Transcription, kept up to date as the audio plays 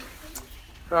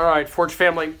All right, Forge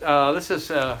family. This is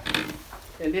an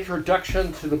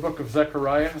introduction to the book of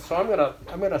Zechariah. So I'm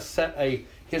gonna set a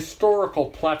historical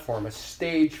platform, a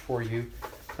stage for you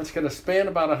that's going to span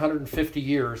about 150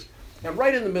 years, and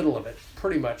right in the middle of it,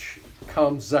 pretty much,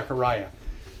 comes Zechariah.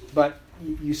 But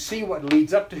you see what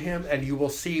leads up to him, and you will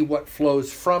see what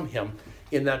flows from him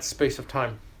in that space of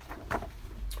time.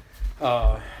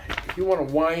 If you want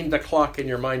to wind the clock in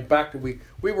your mind back to we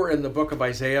were in the book of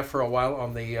Isaiah for a while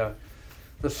on the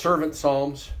servant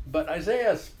Psalms, but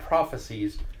Isaiah's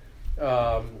prophecies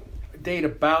date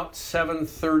about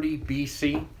 730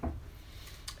 BC,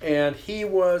 and he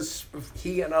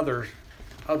and other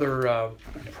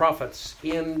prophets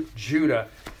in Judah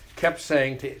kept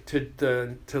saying to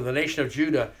the nation of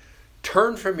Judah,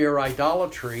 turn from your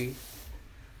idolatry,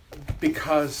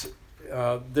 because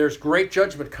there's great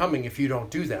judgment coming if you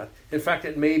don't do that. In fact,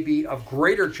 it may be of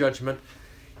greater judgment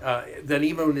than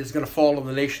even is going to fall on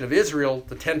the nation of Israel,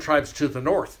 the 10 tribes to the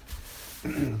north.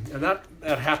 And that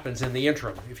happens in the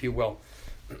interim, if you will.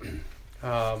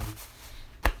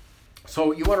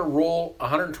 So you want to roll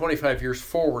 125 years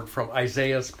forward from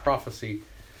Isaiah's prophecy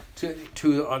to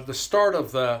the start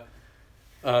of the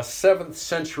 7th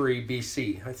century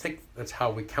BC. I think that's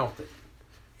how we count it.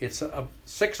 It's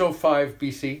 605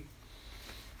 BC.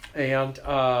 And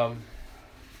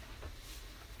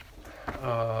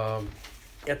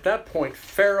at that point,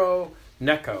 Pharaoh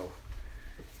Necho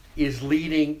is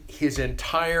leading his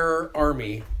entire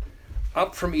army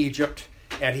up from Egypt,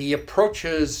 and he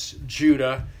approaches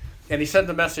Judah, and he sends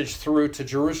a message through to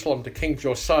Jerusalem to King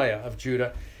Josiah of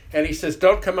Judah, and he says,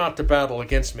 don't come out to battle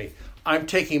against me. I'm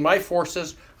taking my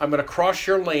forces. I'm going to cross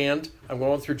your land. I'm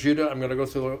going through Judah. I'm going to go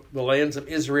through the lands of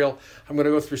Israel. I'm going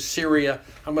to go through Syria.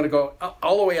 I'm going to go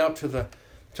all the way out to the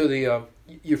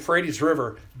Euphrates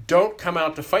River. Don't come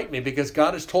out to fight me, because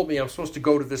God has told me I'm supposed to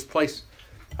go to this place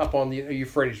up on the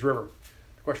Euphrates River.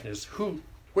 The question is,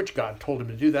 which God told him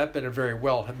to do that? But it very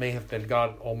well may have been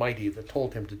God Almighty that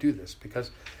told him to do this,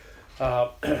 because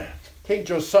King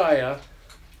Josiah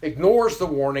ignores the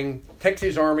warning, takes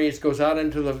his armies, goes out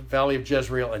into the valley of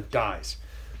Jezreel, and dies.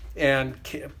 And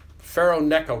Pharaoh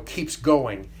Necho keeps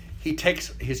going. He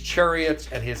takes his chariots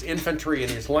and his infantry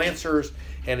and his lancers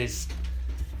and his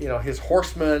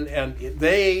horsemen, and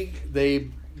they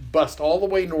bust all the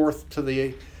way north to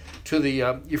the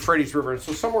Euphrates River. And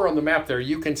so somewhere on the map there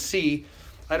you can see,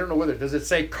 I don't know does it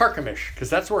say Carchemish? Because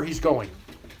that's where he's going.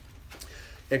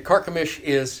 And Carchemish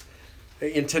is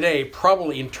in today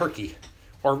probably in Turkey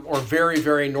or very,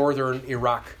 very northern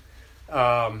Iraq.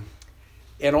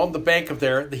 And on the bank of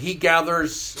there,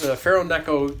 Pharaoh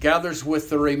Necho gathers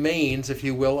with the remains, if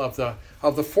you will, of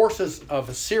the forces of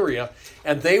Assyria,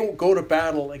 and they go to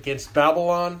battle against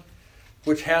Babylon,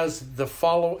 which has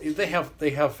they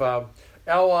have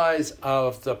allies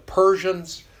of the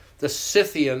Persians, the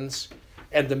Scythians,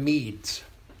 and the Medes.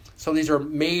 So these are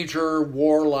major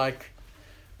warlike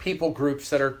people groups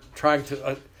that are trying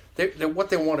to. What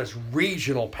they want is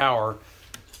regional power,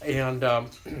 and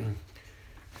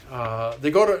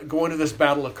they go into this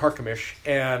battle at Carchemish,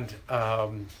 and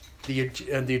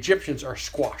the Egyptians are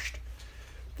squashed.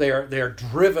 They are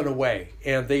driven away,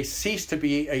 and they cease to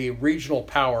be a regional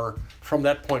power from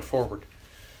that point forward.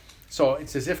 So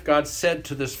it's as if God said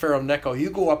to this Pharaoh Necho, you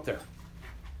go up there.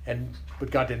 But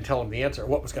God didn't tell him the answer,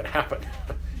 what was going to happen.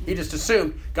 He just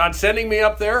assumed, God's sending me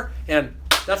up there, and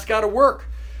that's got to work.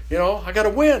 I got to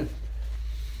win.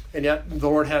 And yet the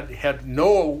Lord had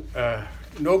no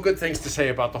good things to say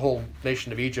about the whole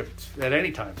nation of Egypt at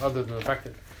any time, other than the fact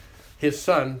that his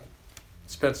son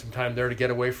spent some time there to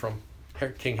get away from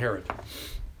King Herod.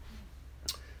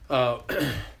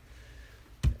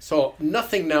 So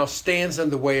nothing now stands in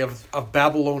the way of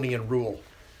Babylonian rule.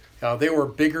 They were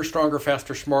bigger, stronger,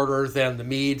 faster, smarter than the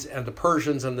Medes and the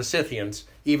Persians and the Scythians,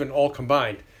 even all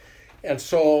combined. And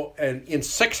so in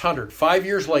 600, 5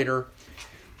 years later,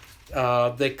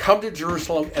 they come to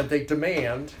Jerusalem and they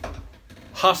demand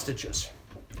hostages.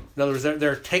 In other words,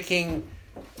 they're taking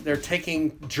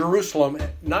Jerusalem,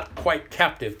 not quite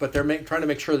captive, but they're trying to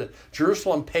make sure that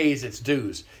Jerusalem pays its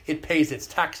dues. It pays its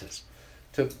taxes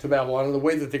to Babylon. And the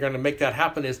way that they're going to make that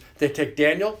happen is they take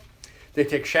Daniel, they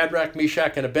take Shadrach,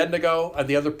 Meshach, and Abednego, and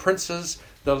the other princes,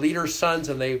 the leaders' sons,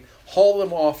 and they haul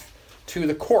them off to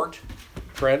the court.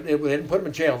 They didn't put them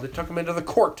in jail. They took them into the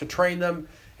court to train them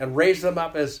and raise them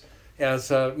up as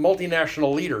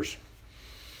multinational leaders.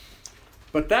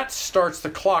 But that starts the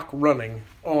clock running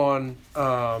on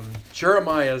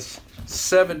Jeremiah's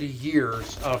 70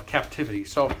 years of captivity.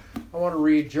 So I want to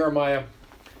read Jeremiah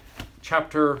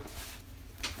chapter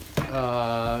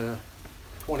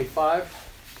 25.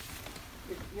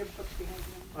 Your book's behind you.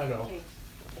 I know.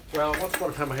 Okay. Well, once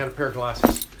upon a time I had a pair of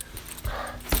glasses.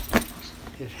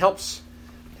 It helps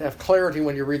to have clarity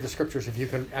when you read the scriptures if you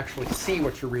can actually see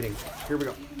what you're reading. Here we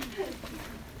go.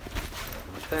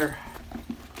 Right there.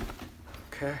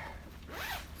 Okay.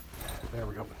 There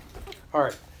we go. All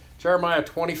right. Jeremiah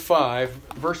 25,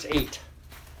 verse 8.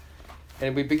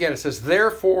 And we begin. It says,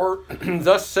 "Therefore,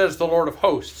 thus says the Lord of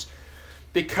hosts,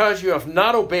 because you have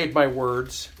not obeyed my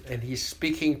words," and he's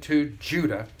speaking to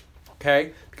Judah,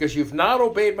 okay? "Because you've not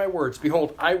obeyed my words,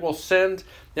 behold, I will send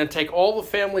and take all the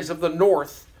families of the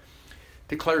north,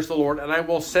 declares the Lord, and I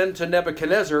will send to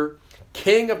Nebuchadnezzar,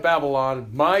 king of Babylon,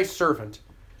 my servant."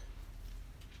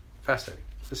 Fascinating.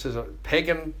 This is a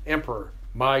pagan emperor,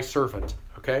 my servant,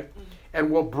 okay? "And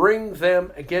will bring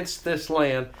them against this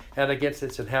land and against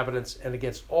its inhabitants and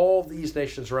against all these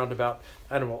nations round about,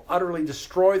 and will utterly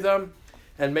destroy them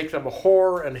and make them a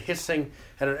horror and hissing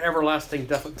and an everlasting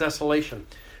desolation.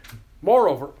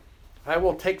 Moreover, I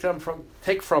will take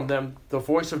from them the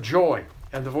voice of joy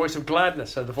and the voice of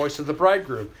gladness and the voice of the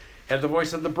bridegroom and the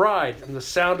voice of the bride and the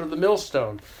sound of the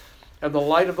millstone and the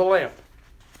light of the lamp.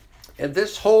 And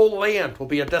this whole land will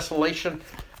be a desolation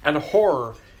and a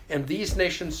horror, and these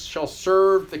nations shall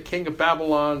serve the king of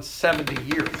Babylon 70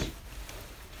 years.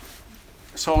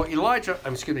 So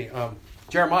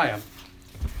Jeremiah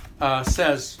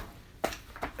says,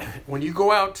 when you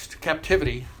go out to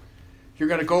captivity, you're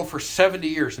going to go for 70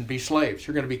 years and be slaves.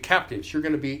 You're going to be captives. You're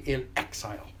going to be in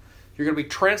exile. You're going to be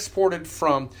transported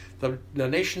from the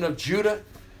nation of Judah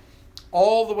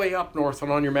all the way up north.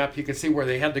 And on your map, you can see where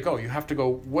they had to go. You have to go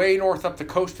way north up the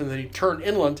coast, and then you turn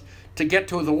inland to get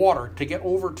to the water, to get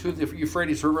over to the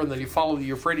Euphrates River, and then you follow the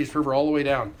Euphrates River all the way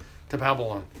down to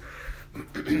Babylon.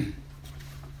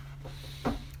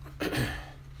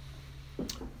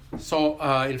 So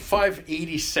in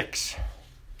 586,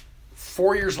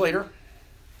 4 years later,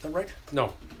 is that right?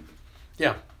 No.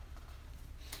 Yeah.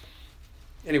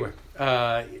 Anyway,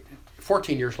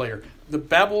 14 years later, the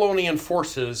Babylonian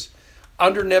forces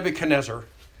under Nebuchadnezzar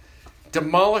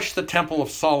demolish the Temple of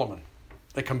Solomon.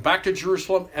 They come back to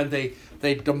Jerusalem and they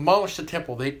demolish the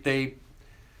temple. They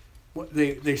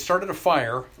started a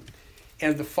fire,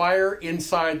 and the fire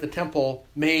inside the temple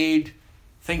made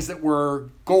things that were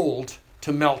gold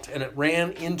to melt, and it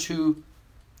ran in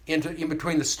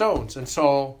between the stones. And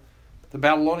so the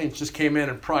Babylonians just came in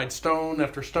and pried stone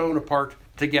after stone apart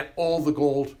to get all the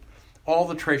gold, all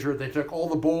the treasure. They took all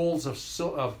the bowls of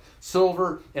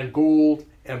silver and gold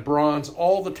and bronze,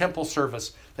 all the temple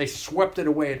service. They swept it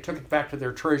away and took it back to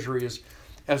their treasury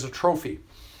as a trophy.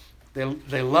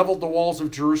 They leveled the walls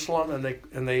of Jerusalem,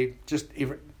 and they just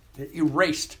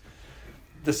erased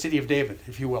the city of David,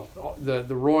 if you will, the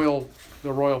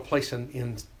royal place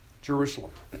in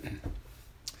Jerusalem.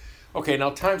 Okay, now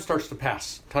time starts to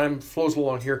pass. Time flows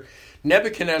along here.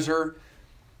 Nebuchadnezzar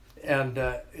and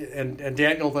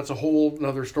Daniel, that's a whole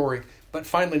another story. But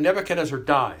finally, Nebuchadnezzar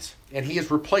dies, and he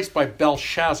is replaced by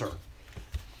Belshazzar.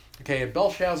 Okay, and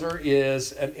Belshazzar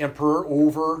is an emperor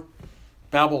over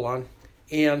Babylon,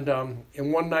 and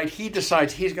one night he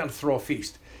decides he's going to throw a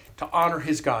feast to honor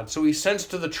his God. So he sends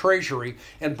to the treasury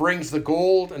and brings the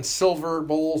gold and silver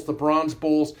bowls, the bronze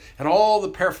bowls, and all the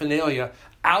paraphernalia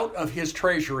out of his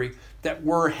treasury that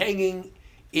were hanging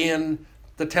in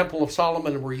the Temple of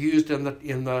Solomon and were used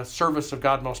in the service of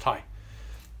God Most High.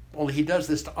 Only he does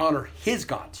this to honor his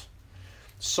gods.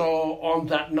 So on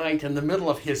that night, in the middle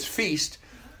of his feast,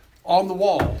 on the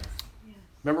wall,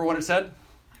 remember what it said?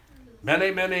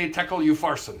 Mene, mene, tekel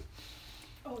upharsin,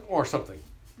 or something.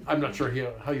 I'm not sure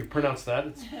how you pronounce that.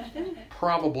 It's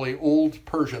probably Old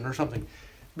Persian or something. It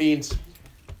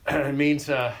means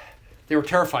they were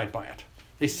terrified by it.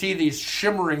 They see these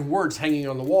shimmering words hanging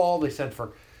on the wall. They send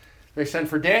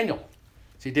for Daniel.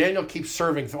 See, Daniel keeps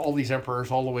serving all these emperors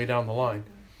all the way down the line.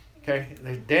 Okay,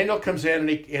 Daniel comes in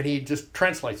and he just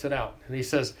translates it out, and he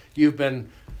says, "You've been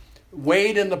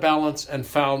weighed in the balance and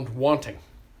found wanting."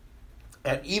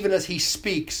 And even as he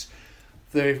speaks,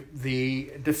 the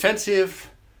defensive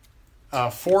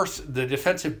force, the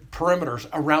defensive perimeters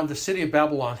around the city of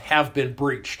Babylon have been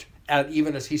breached. And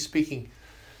even as he's speaking,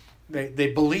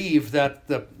 they believe that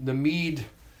the Mede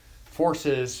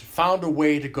forces found a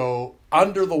way to go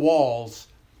under the walls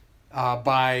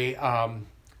by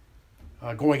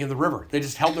going in the river. They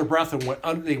just held their breath and went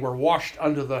under. They were washed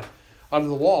under the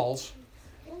walls,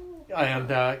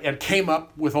 and came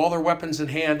up with all their weapons in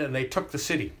hand, and they took the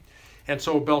city. And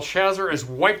so Belshazzar is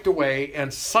wiped away,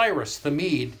 and Cyrus the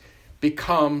Mede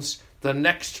becomes the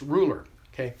next ruler.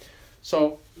 Okay,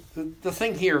 so the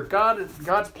thing here,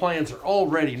 God's plans are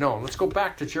already known. Let's go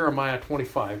back to Jeremiah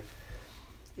 25.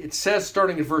 It says,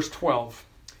 starting in verse 12,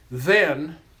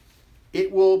 "Then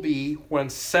It will be when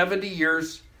 70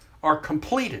 years are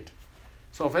completed.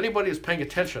 So if anybody is paying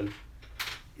attention,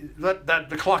 that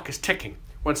the clock is ticking.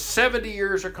 When 70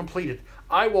 years are completed,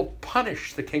 I will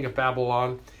punish the king of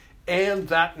Babylon and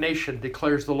that nation,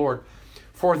 declares the Lord,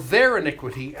 for their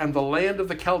iniquity and the land of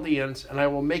the Chaldeans, and I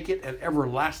will make it an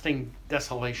everlasting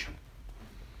desolation.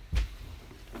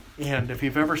 And if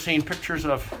you've ever seen pictures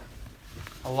of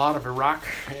a lot of Iraq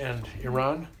and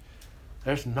Iran,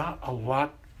 there's not a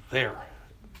lot there.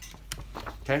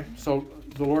 Okay, so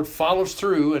the Lord follows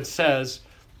through and says,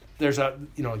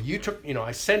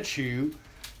 I sent you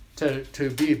to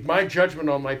be my judgment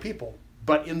on my people.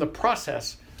 But in the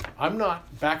process, I'm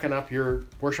not backing up your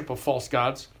worship of false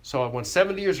gods. So when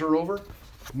 70 years are over,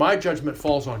 my judgment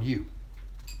falls on you.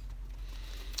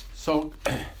 So,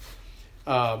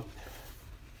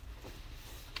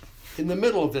 in the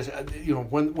middle of this,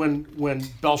 when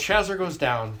Belshazzar goes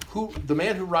down, the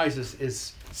man who rises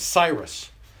is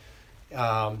Cyrus.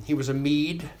 He was a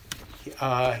Mede.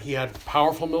 He had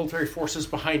powerful military forces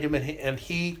behind him, and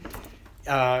he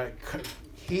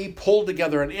pulled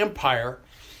together an empire,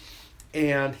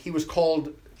 and he was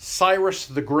called Cyrus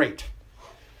the Great.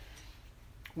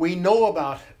 We know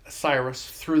about Cyrus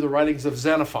through the writings of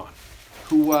Xenophon,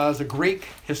 who was a Greek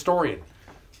historian.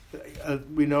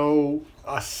 We know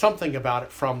something about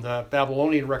it from the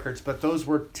Babylonian records, but those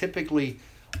were typically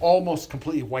almost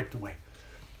completely wiped away.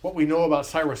 What we know about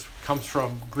Cyrus comes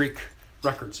from Greek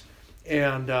records.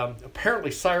 And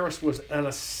apparently Cyrus was an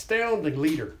astounding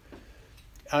leader.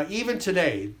 Even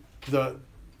today, the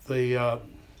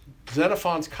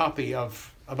Xenophon's copy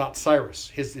about Cyrus,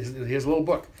 his little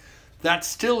book, that's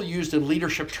still used in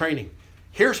leadership training.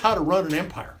 Here's how to run an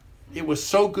empire. It was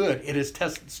so good, it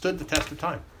has stood the test of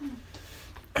time.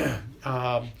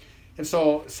 And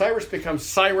so Cyrus becomes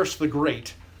Cyrus the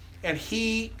Great, and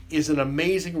he is an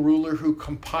amazing ruler who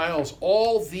compiles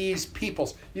all these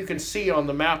peoples. You can see on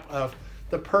the map of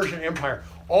the Persian Empire,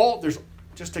 there's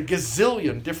just a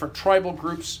gazillion different tribal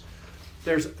groups.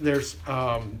 There's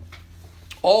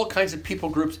all kinds of people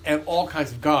groups and all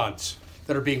kinds of gods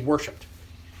that are being worshipped.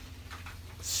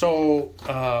 So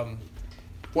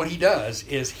what he does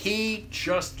is he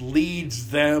just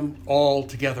leads them all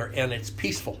together, and it's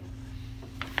peaceful.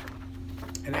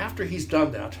 And after he's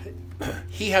done that,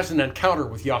 he has an encounter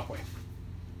with Yahweh.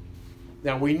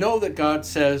 Now we know that God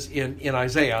says in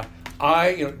Isaiah,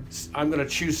 I'm going to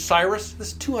choose Cyrus. This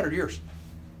is 200 years.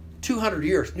 200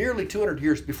 years, nearly 200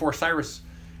 years before Cyrus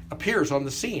appears on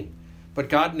the scene. But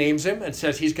God names him and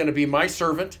says he's going to be my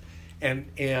servant. And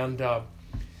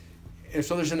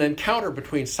so there's an encounter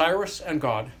between Cyrus and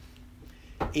God.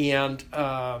 And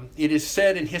it is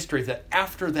said in history that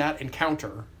after that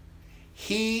encounter,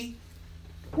 he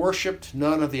worshipped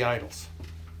none of the idols.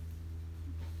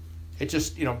 It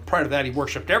just, prior to that, he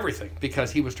worshipped everything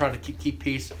because he was trying to keep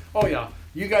peace. Oh, yeah,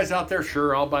 you guys out there,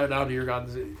 sure, I'll bow down to your God.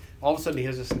 All of a sudden, he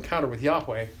has this encounter with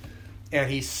Yahweh,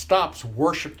 and he stops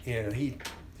worshiping.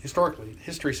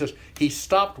 History says he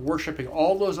stopped worshiping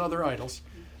all those other idols,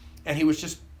 and he was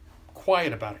just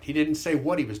quiet about it. He didn't say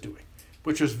what he was doing,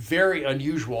 which was very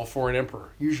unusual for an emperor.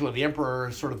 Usually, the emperor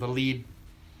is sort of the lead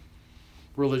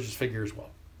religious figure as well.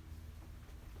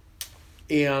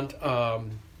 And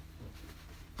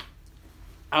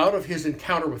out of his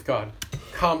encounter with God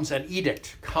comes an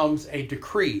edict, comes a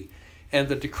decree. And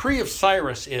the decree of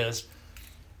Cyrus is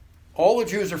all the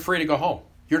Jews are free to go home.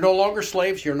 You're no longer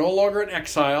slaves. You're no longer in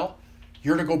exile.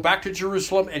 You're to go back to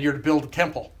Jerusalem and you're to build a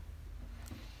temple.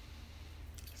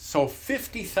 So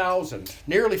 50,000,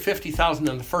 nearly 50,000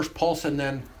 in the first pulse and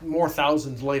then more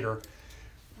thousands later,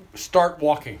 start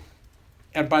walking.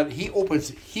 And he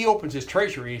opens his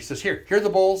treasury. He says, here are the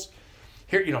bowls.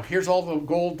 Here's all the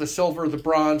gold, the silver, the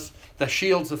bronze, the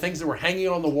shields, the things that were hanging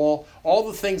on the wall, all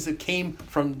the things that came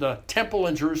from the temple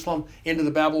in Jerusalem into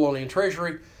the Babylonian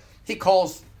treasury. He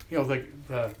calls,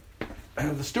 the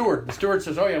steward. The steward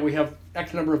says, oh yeah, we have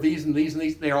X number of these and these and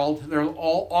these. They're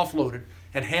all offloaded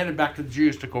and handed back to the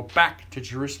Jews to go back to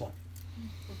Jerusalem.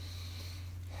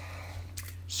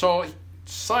 So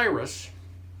Cyrus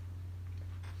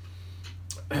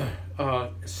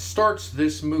starts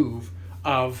this move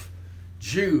of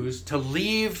Jews to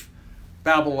leave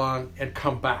Babylon and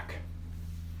come back.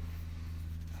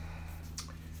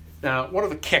 Now, one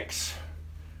of the kicks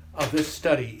of this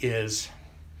study is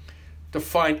to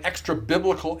find extra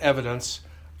biblical evidence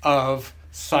of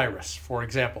Cyrus, for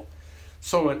example.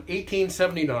 So in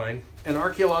 1879, an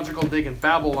archaeological dig in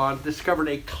Babylon discovered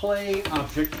a clay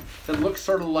object that looks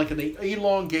sort of like an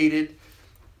elongated,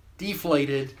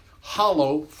 deflated,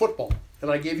 hollow football.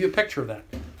 And I gave you a picture of that.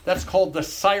 That's called the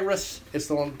Cyrus, it's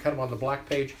the one kind of on the black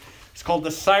page, It's called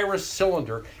the Cyrus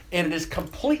Cylinder, and it is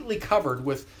completely covered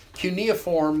with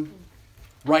cuneiform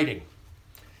writing.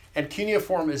 And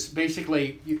cuneiform is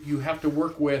basically, you have to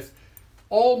work with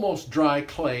almost dry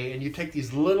clay, and you take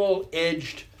these little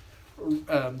edged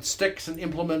sticks and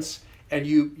implements, and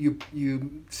you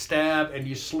stab and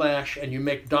you slash and you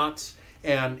make dots,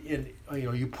 and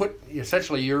you put,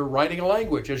 essentially you're writing a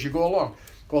language as you go along.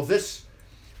 Well, this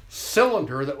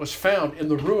cylinder that was found in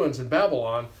the ruins in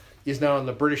Babylon is now in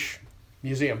the British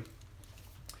Museum.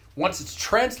 Once it's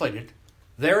translated,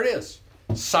 there it is.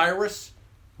 Cyrus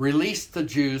released the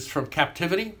Jews from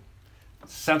captivity,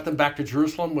 sent them back to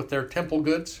Jerusalem with their temple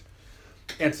goods,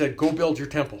 and said, go build your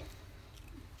temple.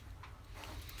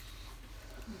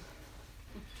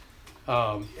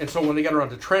 And so when they got around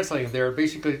to translating there,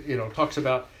 basically, talks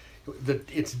about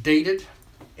it's dated,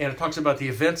 and it talks about the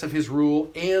events of his rule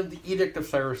and the Edict of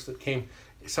Cyrus that came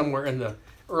somewhere in the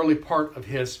early part of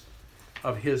his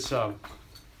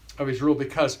rule,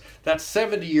 because that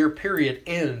 70-year period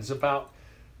ends about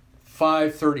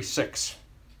 536.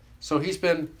 So he's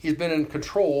been in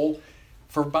control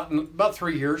for about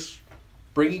 3 years,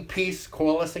 bringing peace,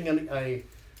 coalescing in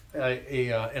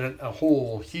a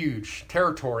whole huge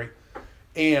territory.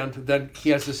 And then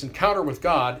he has this encounter with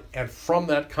God, and from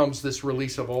that comes this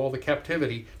release of all the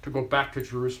captivity to go back to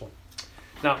Jerusalem.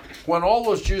 Now, when all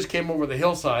those Jews came over the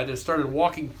hillside and started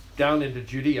walking down into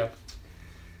Judea,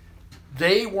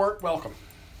 they weren't welcome,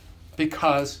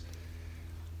 because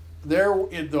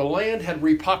the land had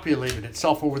repopulated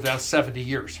itself over the 70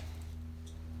 years.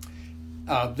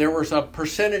 There was a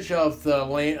percentage of the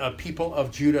land, people of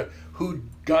Judah who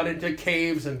got into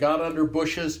caves and got under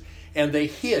bushes, and they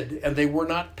hid, and they were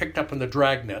not picked up in the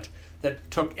dragnet that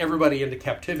took everybody into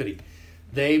captivity.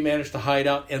 They managed to hide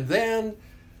out, and then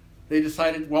they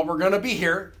decided, well, we're going to be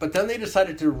here, but then they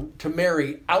decided to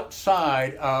marry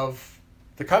outside of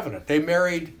the covenant. They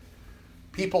married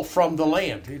people from the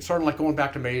land. It's sort of like going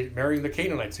back to marrying the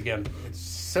Canaanites again. It's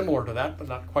similar to that, but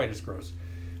not quite as gross.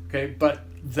 Okay, but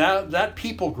that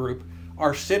people group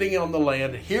are sitting on the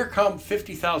land. Here come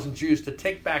 50,000 Jews to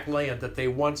take back land that they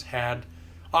once had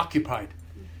occupied.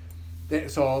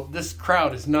 So this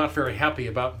crowd is not very happy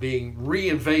about being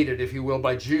reinvaded, if you will,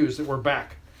 by Jews that were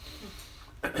back.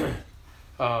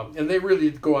 And they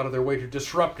really did go out of their way to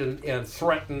disrupt and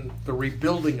threaten the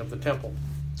rebuilding of the temple.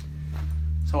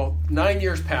 So 9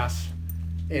 years pass,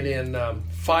 and in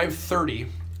 530,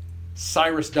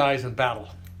 Cyrus dies in battle.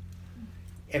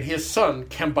 And his son,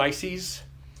 Cambyses,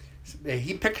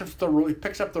 he picks up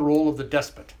the role of the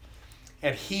despot.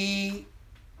 And he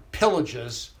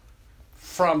pillages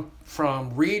from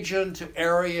region to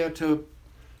area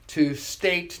to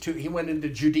state. He went into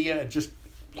Judea and just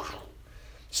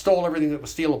stole everything that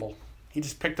was stealable. He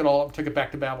just picked it all up and took it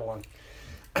back to Babylon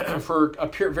for a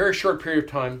very short period of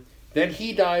time. Then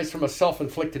he dies from a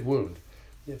self-inflicted wound.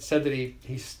 It's said that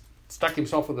he stuck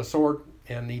himself with a sword,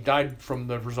 and he died from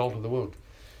the result of the wound.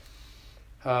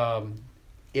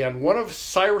 And one of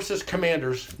Cyrus's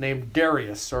commanders, named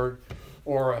Darius,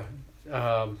 anyway,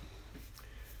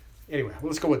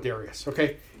 let's go with Darius.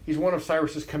 Okay, he's one of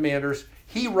Cyrus's commanders.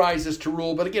 He rises to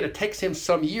rule, but again, it takes him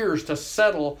some years to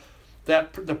settle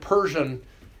the Persian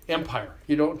Empire.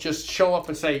 You don't just show up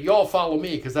and say, "You all follow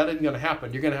me," because that isn't going to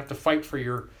happen. You're going to have to fight for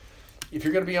your. If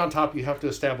you're going to be on top, you have to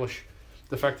establish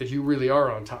the fact that you really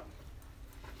are on top.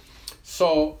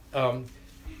 So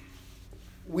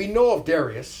we know of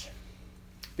Darius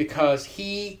because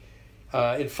he,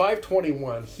 in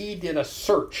 521, he did a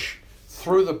search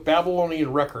through the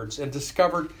Babylonian records and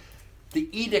discovered the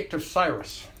Edict of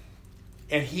Cyrus.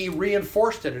 And he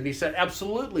reinforced it, and he said,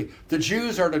 absolutely, the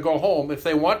Jews are to go home if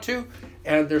they want to,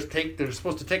 and they're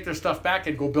supposed to take their stuff back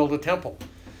and go build a temple.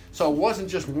 So it wasn't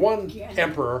just one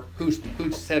emperor who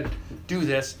said, do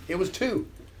this. It was two.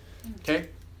 Okay?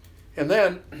 And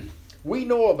then we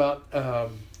know about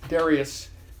Darius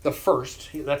the First.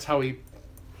 That's how he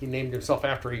named himself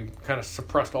after he kind of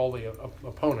suppressed all the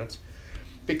opponents,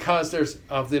 because there's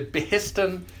the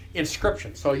Behistun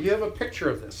inscription. So you have a picture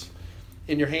of this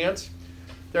in your hands.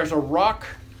 There's a rock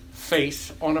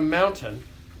face on a mountain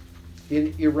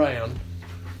in Iran,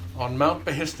 on Mount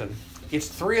Behistun. It's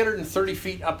 330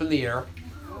 feet up in the air.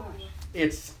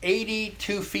 It's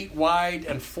 82 feet wide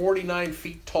and 49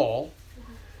 feet tall.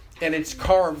 And it's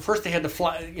carved. First they had to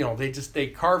fly, they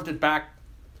carved it back.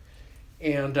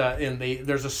 And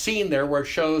there's a scene there where it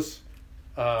shows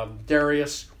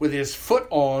Darius with his foot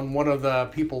on one of the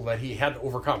people that he had to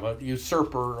overcome, a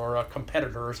usurper or a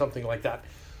competitor or something like that.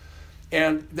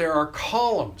 And there are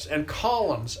columns and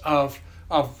columns of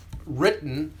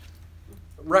written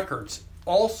records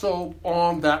also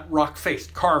on that rock face,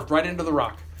 carved right into the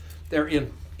rock. They're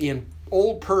in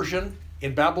Old Persian,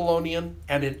 in Babylonian,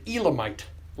 and in Elamite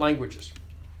languages.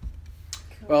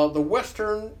 Well, the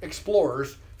Western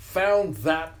explorers found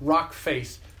that rock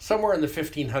face somewhere in the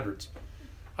 1500s.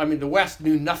 I mean, the West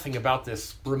knew nothing about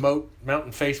this remote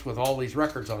mountain face with all these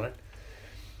records on it.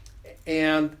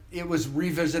 And it was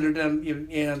revisited,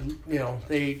 and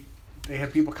they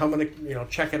had people come and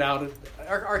check it out.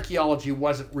 Archaeology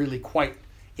wasn't really quite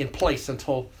in place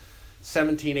until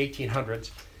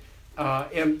 1800s.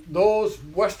 And those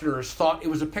Westerners thought it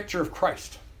was a picture of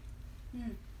Christ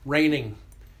reigning,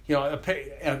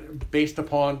 based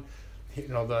upon,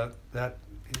 that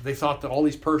they thought that all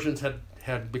these Persians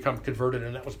had become converted,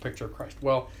 and that was a picture of Christ.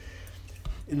 Well,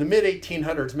 in the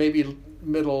mid-1800s, maybe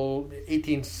middle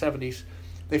 1870s,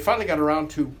 they finally got around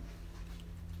to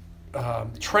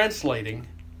translating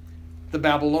the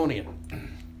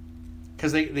Babylonian,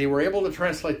 because they were able to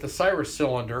translate the Cyrus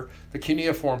cylinder, the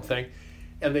cuneiform thing,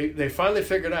 and they finally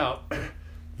figured out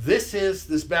this is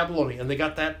this Babylonian, and they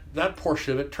got that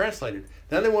portion of it translated.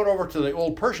 Then they went over to the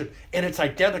Old Persian, and it's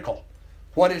identical.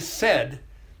 What is said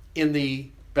in the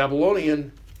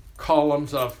Babylonian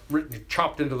columns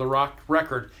chopped into the rock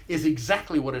record is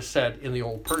exactly what is said in the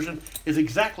Old Persian, is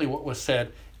exactly what was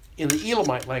said in the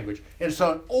Elamite language. And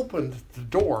so it opened the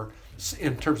door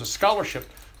in terms of scholarship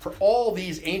for all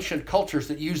these ancient cultures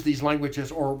that use these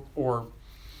languages or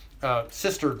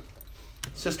sister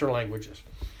languages.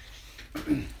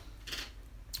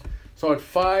 So at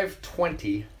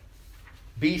 520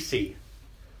 BC,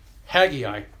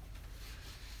 Haggai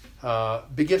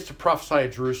begins to prophesy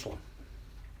in Jerusalem.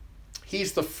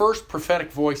 He's the first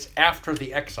prophetic voice after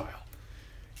the exile.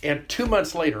 And 2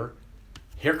 months later,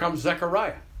 here comes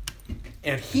Zechariah.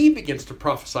 And he begins to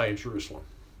prophesy in Jerusalem.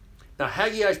 Now,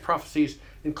 Haggai's prophecies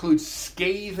include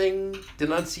scathing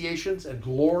denunciations and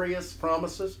glorious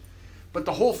promises. But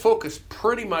the whole focus,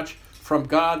 pretty much from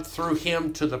God through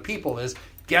him to the people, is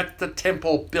get the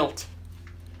temple built.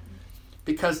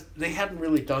 Because they hadn't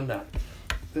really done that.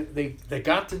 They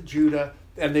got to Judah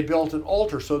and they built an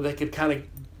altar so they could kind of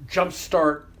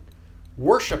jumpstart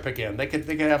worship again. They could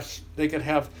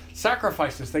have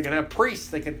sacrifices. They could have priests.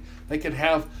 They could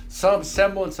have some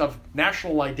semblance of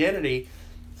national identity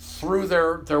through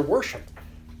their worship.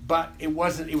 But it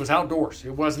wasn't. It was outdoors.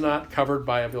 It was not covered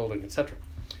by a building, etc.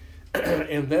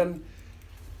 And then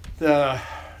the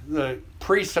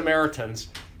pre-Samaritans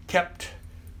kept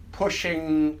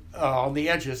pushing on the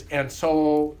edges, and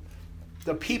so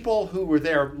the people who were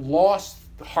there lost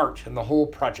heart in the whole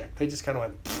project. They just kind of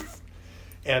went, pfft,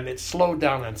 and it slowed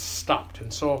down and stopped.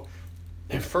 And so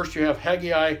first you have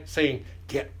Haggai saying,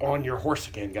 get on your horse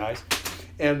again, guys.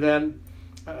 And then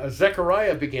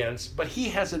Zechariah begins, but he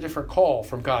has a different call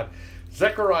from God.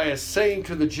 Zechariah is saying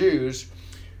to the Jews,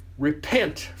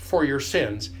 repent for your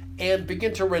sins and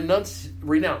begin to renounce.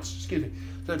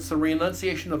 That's the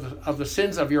renunciation of the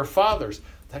sins of your fathers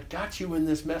that got you in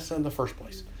this mess in the first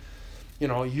place.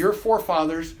 Your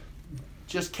forefathers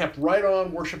just kept right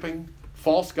on worshiping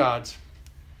false gods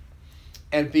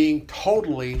and being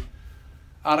totally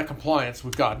out of compliance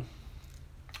with God.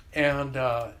 And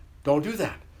don't do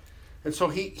that. And so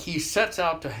he sets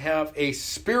out to have a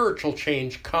spiritual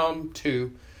change come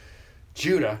to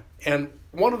Judah. And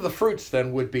one of the fruits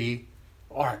then would be,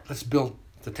 all right, let's build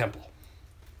the temple.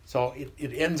 So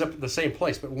it ends up at the same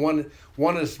place. But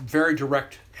one is very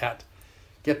direct at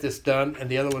get this done, and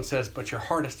the other one says, but your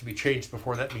heart has to be changed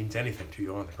before that means anything to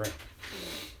you on the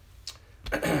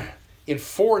ground. In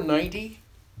 490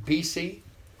 BC,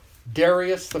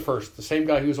 Darius the First, the same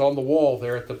guy who's on the wall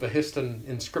there at the Behistun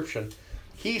inscription,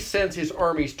 he sends his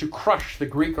armies to crush the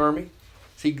Greek army.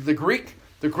 See, the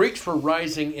Greeks were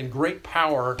rising in great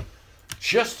power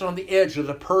just on the edge of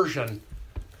the Persian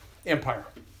Empire.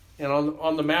 And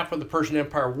on the map of the Persian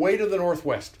Empire, way to the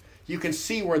northwest, you can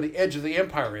see where the edge of the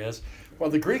empire is. Well,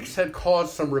 the Greeks had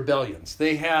caused some rebellions.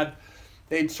 They'd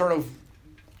sort of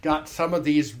got some of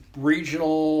these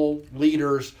regional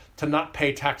leaders to not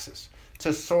pay taxes,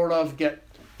 to sort of get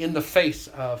in the face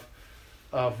of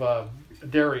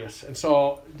Darius. And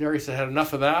so Darius had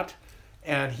enough of that,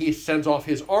 and he sends off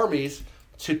his armies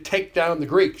to take down the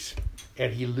Greeks,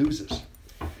 and he loses.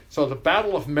 So the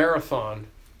Battle of Marathon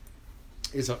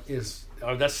that's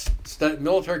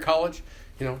military college.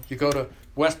 You go to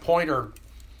West Point or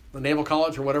the Naval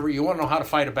College or whatever. You want to know how to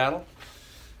fight a battle,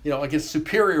 against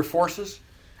superior forces.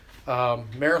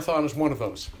 Marathon is one of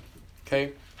those.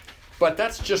 Okay, but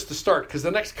that's just the start, because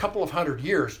the next couple of 100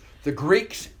 years, the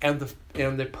Greeks and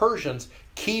the Persians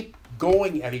keep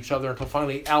going at each other until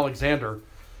finally Alexander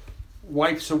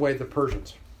wipes away the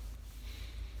Persians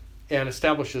and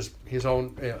starts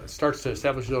to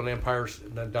establish his own empires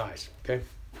and then dies. Okay.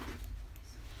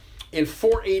 In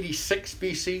 486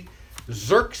 BC,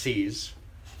 Xerxes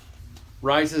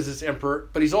rises as emperor,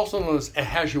 but he's also known as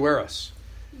Ahasuerus.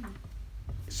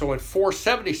 So in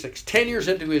 476, 10 years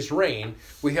into his reign,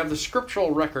 we have the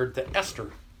scriptural record that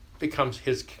Esther becomes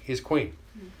his queen.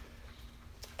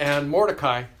 And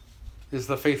Mordecai is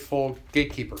the faithful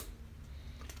gatekeeper.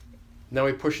 Now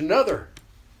we push another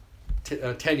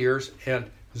 10 years, and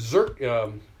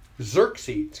Xerxes,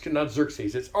 not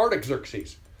Xerxes, it's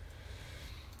Artaxerxes.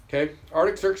 Okay,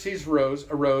 Artaxerxes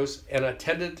arose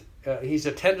and he's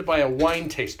attended by a wine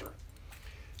taster.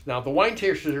 Now, the wine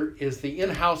taster is the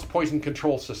in-house poison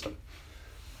control system.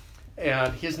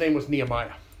 And his name was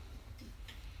Nehemiah.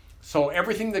 So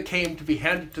everything that came to be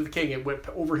handed to the king, it went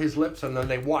over his lips, and then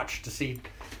they watched to see,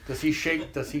 does he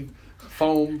shake, does he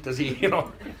foam, does he,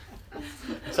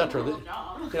 etc.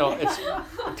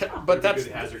 But that's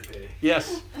hazard pay.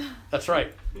 Yes, that's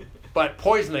right. But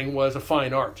poisoning was a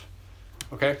fine art.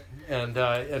 Okay, and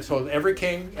so every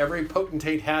king, every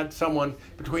potentate had someone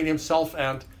between himself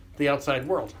and the outside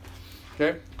world.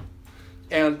 Okay,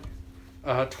 and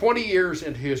 20 years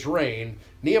into his reign,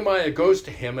 Nehemiah goes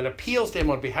to him and appeals to him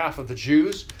on behalf of the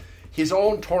Jews, his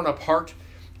own torn up heart,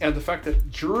 and the fact that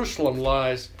Jerusalem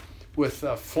lies with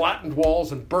flattened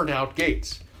walls and burnt out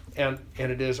gates. And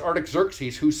it is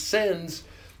Artaxerxes who sends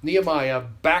Nehemiah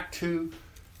back to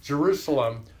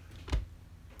Jerusalem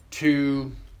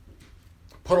to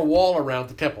put a wall around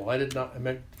the temple. I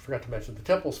forgot to mention the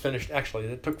temple's finished. Actually,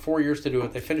 it took 4 years to do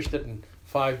it. They finished it in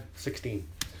 516.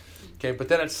 Okay, but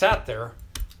then it sat there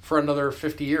for another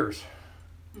 50 years,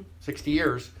 60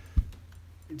 years,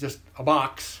 just a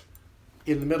box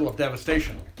in the middle of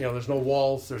devastation. There's no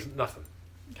walls, there's nothing.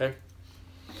 Okay.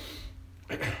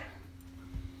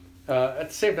 At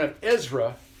the same time,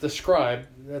 Ezra, the scribe,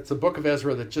 that's the book of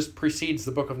Ezra that just precedes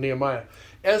the book of Nehemiah.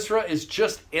 Ezra is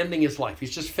just ending his life.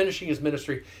 He's just finishing his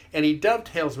ministry, and he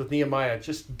dovetails with Nehemiah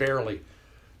just barely.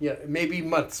 Maybe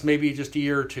months, maybe just a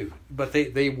year or two. But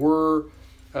they were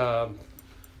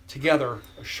together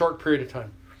a short period of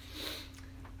time.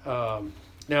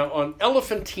 Now, on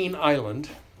Elephantine Island,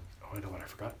 I know what I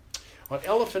forgot. On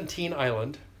Elephantine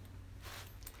Island,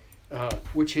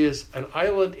 which is an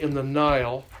island in the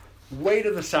Nile, way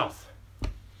to the south.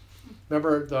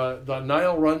 Remember, the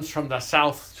Nile runs from the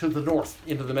south to the north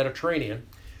into the Mediterranean.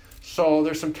 So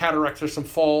there's some cataracts, there's some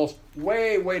falls,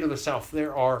 way to the south.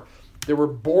 There were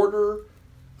border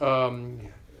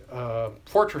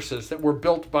fortresses that were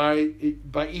built by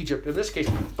Egypt in this case,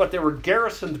 but they were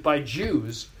garrisoned by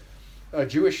Jews,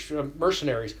 Jewish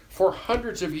mercenaries, for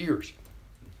hundreds of years.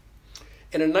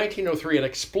 And in 1903, an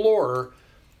explorer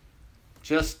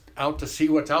just out to see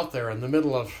what's out there in the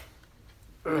middle of,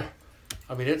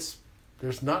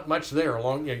 there's not much there.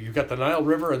 You've got the Nile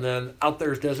River, and then out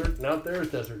there's desert, and out there's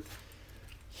desert.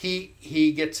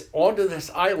 He gets onto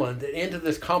this island and into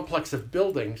this complex of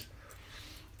buildings,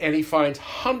 and he finds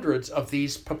hundreds of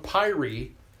these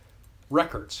papyri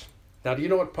records. Now, do you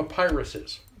know what papyrus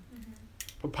is?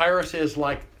 Mm-hmm. Papyrus is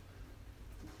like,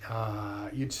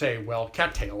 you'd say,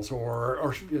 cattails,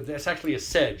 or it's actually a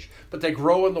sedge, but they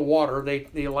grow in the water.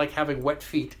 They like having wet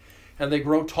feet, and they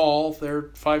grow tall. They're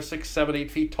 5, 6, 7,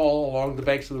 8 feet tall along the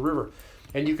banks of the river.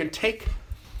 And you can take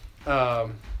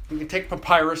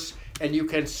papyrus, and you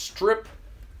can strip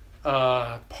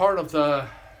part of the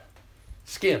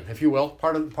skin, if you will,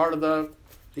 part of the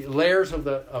layers of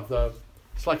the.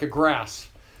 It's like a grass.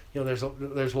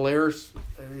 There's layers.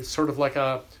 It's sort of like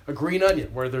a green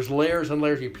onion where there's layers and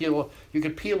layers. You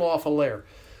can peel off a layer,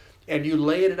 and you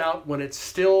lay it out when it's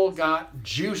still got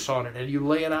juice on it, and you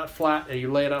lay it out flat,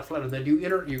 and then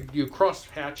you cross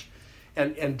hatch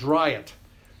and dry it,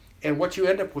 and what you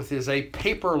end up with is a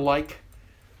paper-like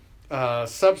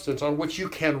substance on which you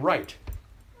can write.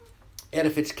 And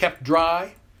if it's kept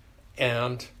dry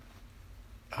and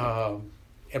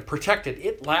protected,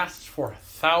 it lasts for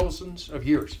thousands of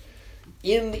years.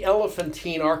 In the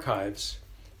Elephantine archives,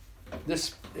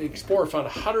 this explorer found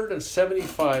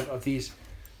 175 of these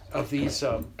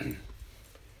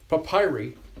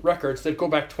papyri records that go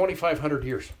back 2,500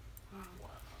 years.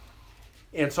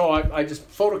 And so I just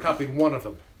photocopied one of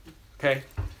them. Okay,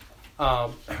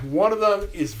 one of them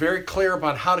is very clear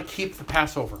about how to keep the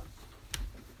Passover,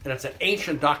 and it's an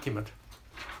ancient document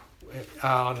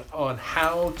on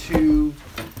how to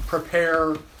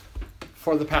prepare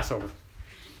for the Passover.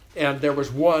 And there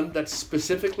was one that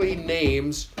specifically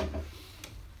names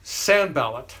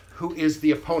Sanballat, who is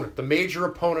the opponent, the major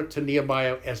opponent to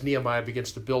Nehemiah as Nehemiah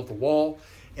begins to build the wall,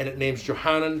 and it names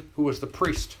Johanan, who was the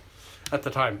priest at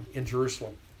the time in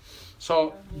Jerusalem.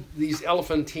 So these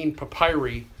Elephantine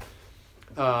papyri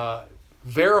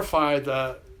verify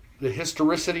the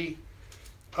historicity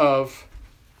of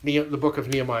the book of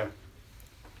Nehemiah.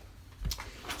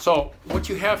 So what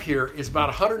you have here is about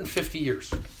 150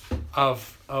 years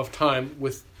of time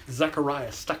with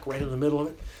Zechariah stuck right in the middle of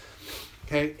it.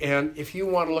 Okay, and if you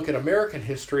want to look at American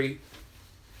history,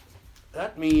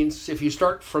 that means if you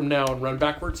start from now and run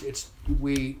backwards, it's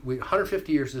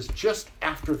 150 years is just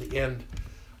after the end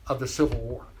of the Civil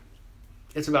War.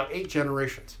 It's about 8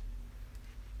 generations.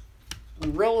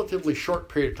 Relatively short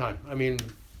period of time. I mean,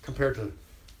 compared to,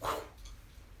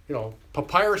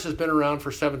 papyrus has been around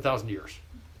for 7,000 years.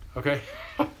 Okay,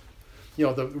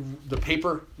 the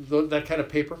paper, that kind of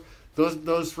paper,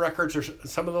 those records are,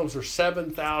 some of those are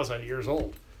 7,000 years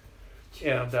old,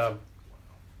 and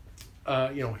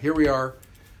here we are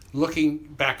looking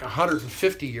back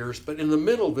 150 years, but in the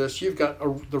middle of this, you've got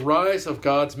the rise of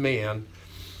God's man,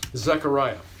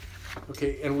 Zechariah.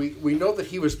 Okay, and we know that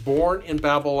he was born in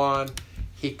Babylon.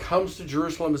 He comes to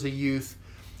Jerusalem as a youth,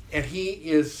 and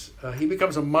he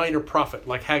becomes a minor prophet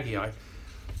like Haggai.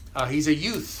 He's a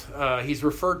youth. He's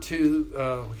referred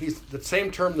to. He's the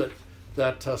same term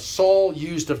that Saul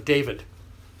used of David.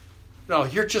 No,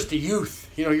 you're just a youth.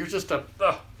 You're just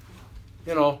you're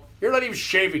not even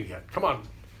shaving yet. Come on.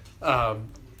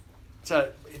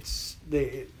 So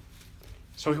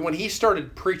when he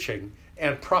started preaching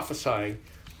and prophesying,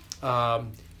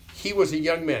 he was a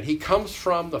young man. He comes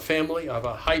from the family of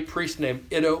a high priest named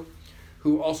Iddo,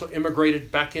 who also immigrated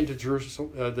back into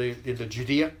Jerusalem, into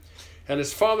Judea. And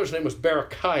his father's name was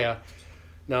Berechiah.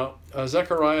 Now,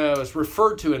 Zechariah is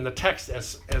referred to in the text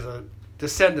as a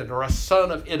descendant or a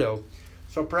son of Iddo.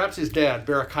 So perhaps his dad,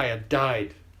 Berechiah,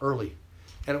 died early.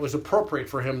 And it was appropriate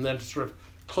for him then to sort of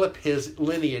clip his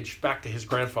lineage back to his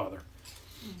grandfather.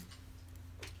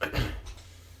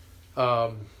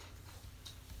 The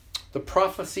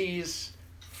prophecies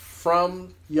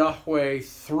from Yahweh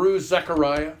through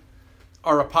Zechariah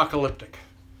are apocalyptic,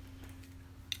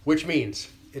 which means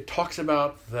it talks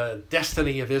about the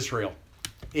destiny of Israel.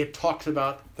 It talks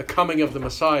about the coming of the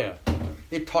Messiah.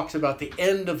 It talks about the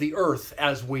end of the earth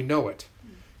as we know it.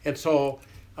 And so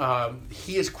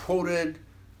he is quoted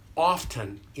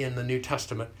often in the New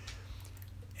Testament.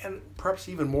 And perhaps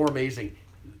even more amazing,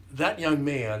 that young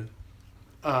man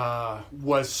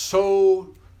was so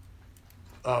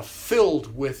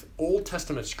filled with Old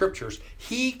Testament scriptures,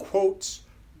 he quotes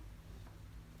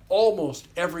almost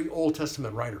every Old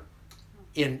Testament writer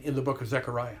in the book of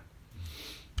Zechariah.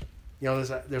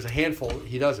 There's a handful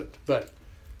he doesn't, but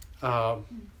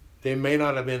they may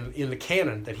not have been in the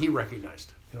canon that he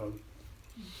recognized.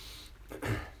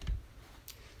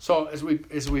 So as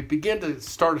we begin to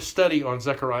start a study on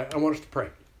Zechariah, I want us to pray.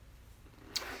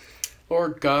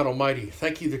 Lord God Almighty,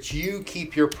 thank you that you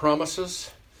keep your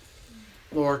promises.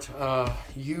 Lord,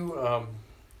 you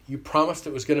promised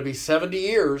it was going to be 70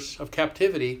 years of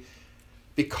captivity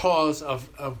because of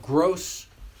gross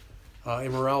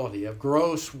immorality, of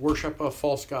gross worship of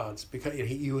false gods. Because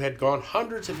you had gone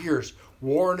hundreds of years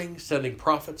warning, sending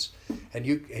prophets, and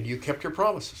you kept your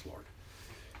promises, Lord.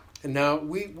 And now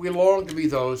we long to be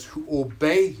those who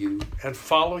obey you and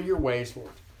follow your ways, Lord.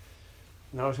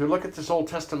 Now as we look at this Old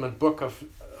Testament book of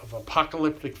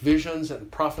apocalyptic visions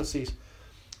and prophecies,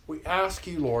 we ask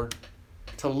you, Lord,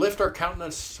 to lift our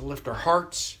countenance, to lift our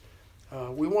hearts.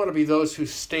 We want to be those who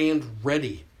stand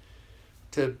ready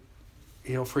to,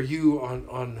 for you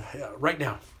on right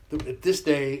now, at this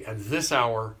day and this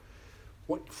hour,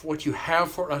 what you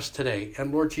have for us today.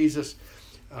 And Lord Jesus,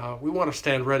 we want to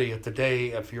stand ready at the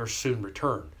day of your soon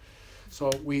return.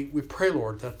 So we pray,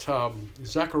 Lord, that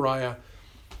Zechariah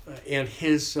and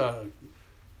his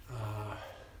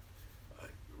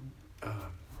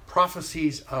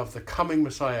prophecies of the coming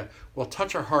Messiah will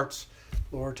touch our hearts.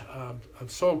 Lord, I'm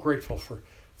so grateful for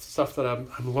stuff that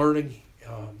I'm learning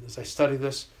as I study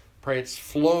this. Pray it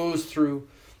flows through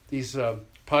these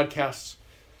podcasts,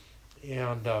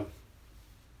 and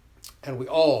we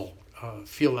all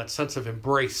feel that sense of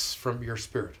embrace from your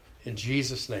Spirit. In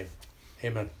Jesus' name,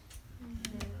 amen.